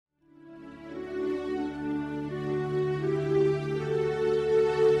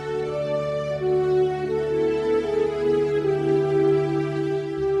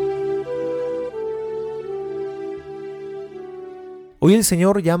Hoy el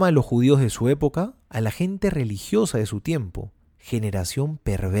Señor llama a los judíos de su época, a la gente religiosa de su tiempo, generación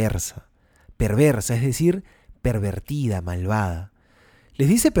perversa. Perversa, es decir, pervertida, malvada. Les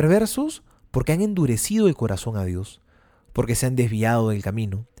dice perversos porque han endurecido el corazón a Dios, porque se han desviado del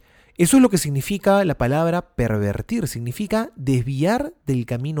camino. Eso es lo que significa la palabra pervertir, significa desviar del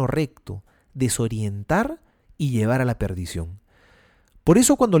camino recto, desorientar y llevar a la perdición. Por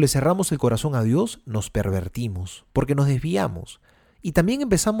eso cuando le cerramos el corazón a Dios, nos pervertimos, porque nos desviamos. Y también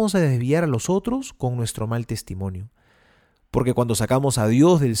empezamos a desviar a los otros con nuestro mal testimonio. Porque cuando sacamos a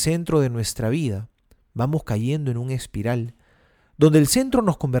Dios del centro de nuestra vida, vamos cayendo en una espiral, donde el centro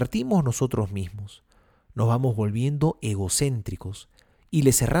nos convertimos nosotros mismos. Nos vamos volviendo egocéntricos y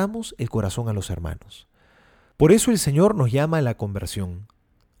le cerramos el corazón a los hermanos. Por eso el Señor nos llama a la conversión.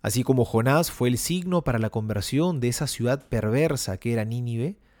 Así como Jonás fue el signo para la conversión de esa ciudad perversa que era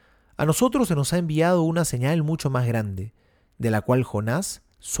Nínive, a nosotros se nos ha enviado una señal mucho más grande, de la cual Jonás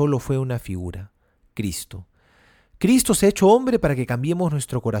solo fue una figura: Cristo. Cristo se ha hecho hombre para que cambiemos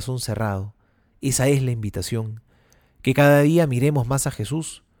nuestro corazón cerrado. Esa es la invitación, que cada día miremos más a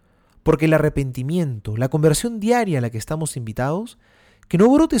Jesús, porque el arrepentimiento, la conversión diaria a la que estamos invitados, que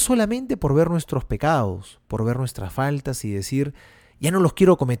no brote solamente por ver nuestros pecados, por ver nuestras faltas y decir, ya no los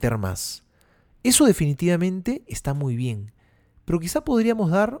quiero cometer más. Eso definitivamente está muy bien, pero quizá podríamos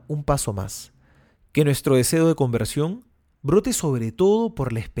dar un paso más. Que nuestro deseo de conversión brote sobre todo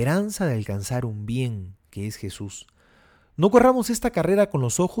por la esperanza de alcanzar un bien, que es Jesús. No corramos esta carrera con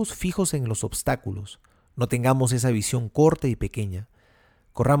los ojos fijos en los obstáculos. No tengamos esa visión corta y pequeña.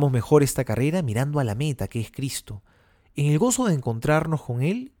 Corramos mejor esta carrera mirando a la meta, que es Cristo, en el gozo de encontrarnos con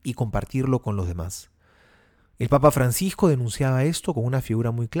Él y compartirlo con los demás. El Papa Francisco denunciaba esto con una figura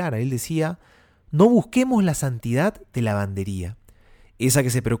muy clara. Él decía, no busquemos la santidad de lavandería, esa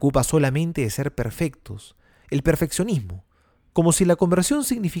que se preocupa solamente de ser perfectos, el perfeccionismo, como si la conversión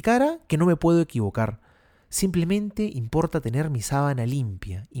significara que no me puedo equivocar. Simplemente importa tener mi sábana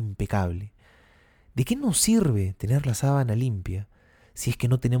limpia, impecable. ¿De qué nos sirve tener la sábana limpia si es que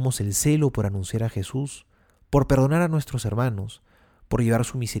no tenemos el celo por anunciar a Jesús, por perdonar a nuestros hermanos, por llevar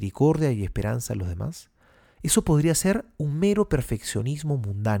su misericordia y esperanza a los demás? Eso podría ser un mero perfeccionismo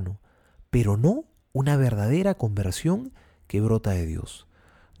mundano, pero no una verdadera conversión que brota de Dios.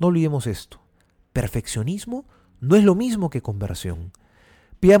 No olvidemos esto. Perfeccionismo no es lo mismo que conversión.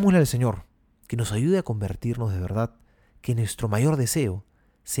 Pidámosle al Señor que nos ayude a convertirnos de verdad, que nuestro mayor deseo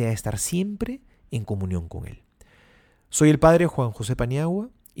sea estar siempre en comunión con Él. Soy el Padre Juan José Paniagua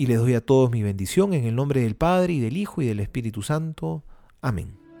y les doy a todos mi bendición en el nombre del Padre y del Hijo y del Espíritu Santo.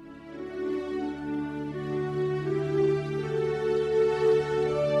 Amén.